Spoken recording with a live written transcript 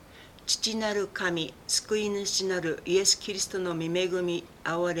父なる神、救い主なるイエス・キリストの御恵み、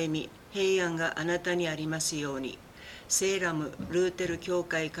憐れみ、平安があなたにありますように。セーラム・ルーテル教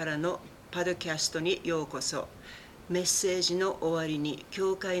会からのパドキャストにようこそ。メッセージの終わりに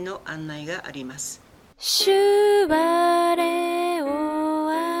教会の案内があります。主我を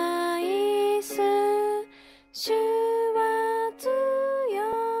愛す。主は強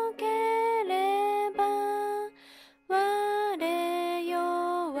ければ我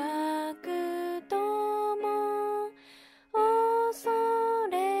弱くとも恐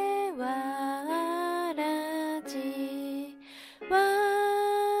れはあらじ。我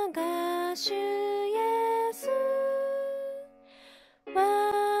が主イエス、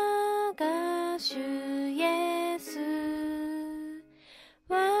我が主イエス、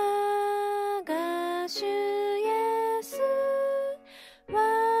我が主イエス、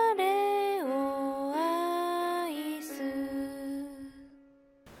我を愛す。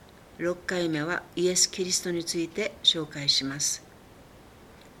6回目はイエス・キリストについて紹介します。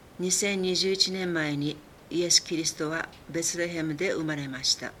2021年前にイエス・キリストはベツレヘムで生まれま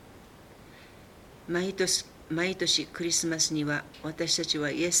した。毎年クリスマスには私たち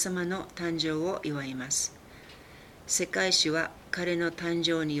はイエス様の誕生を祝います。世界史は彼の誕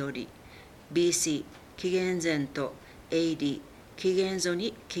生により BC 紀元前と AD 紀元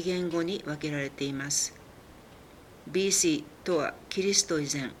後に分けられています。BC とはキリスト以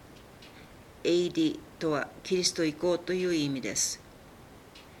前、AD とはキリスト以降という意味です。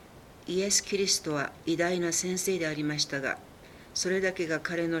イエス・キリストは偉大な先生でありましたが、それだけが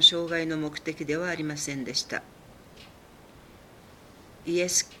彼の生涯の目的ではありませんでした。イエ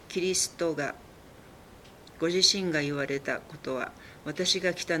ス・キリストがご自身が言われたことは、私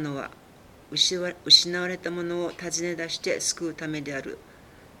が来たのは失われたものを訪ね出して救うためである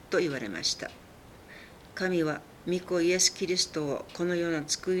と言われました。神は御子イエス・キリストをこの世の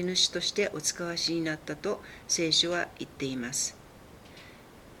救い主としてお使わしになったと聖書は言っています。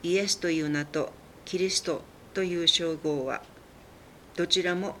イエスという名とキリストという称号はどち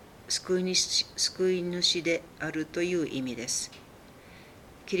らも救い主であるという意味です。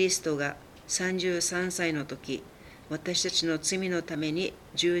キリストが33歳の時、私たちの罪のために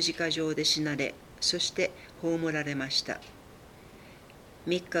十字架上で死なれ、そして葬られました。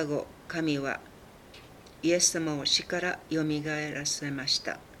3日後、神はイエス様を死からよみがえらせまし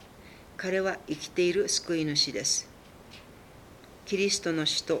た。彼は生きている救い主です。キリストの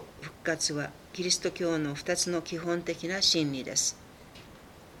死と復活はキリスト教の2つの基本的な真理です。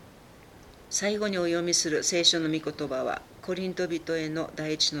最後にお読みする聖書の御言葉はコリント人への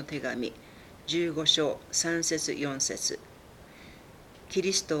第一の手紙15章3節4節。キ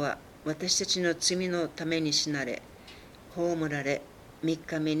リストは私たちの罪のために死なれ、葬られ、3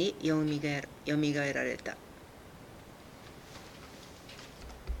日目によみがえられた。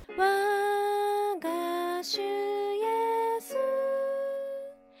我が主イエス、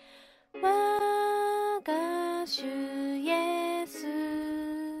我が主イエス、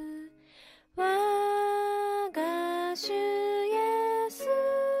我が主イエス、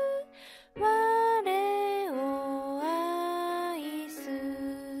我を愛す。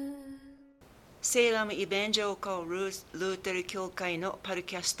セーラム・イベンジョーカル・ルーテル教会のパル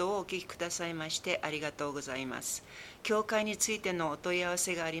キャストをお聞きくださいましてありがとうございます。教会についてのお問い合わ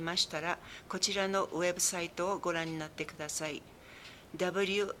せがありましたら、こちらのウェブサイトをご覧になってください。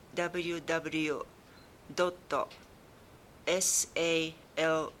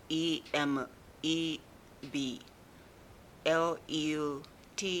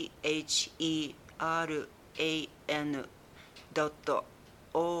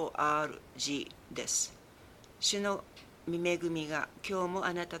です。主の御恵みが今日も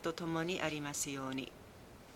あなたと共にありますように。